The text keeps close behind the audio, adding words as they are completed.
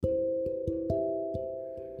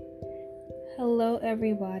Hello,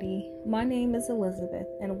 everybody. My name is Elizabeth,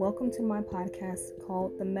 and welcome to my podcast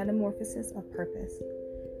called The Metamorphosis of Purpose.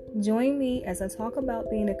 Join me as I talk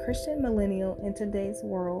about being a Christian millennial in today's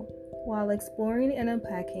world while exploring and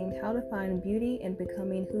unpacking how to find beauty in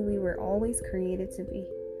becoming who we were always created to be.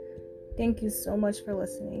 Thank you so much for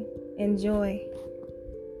listening. Enjoy.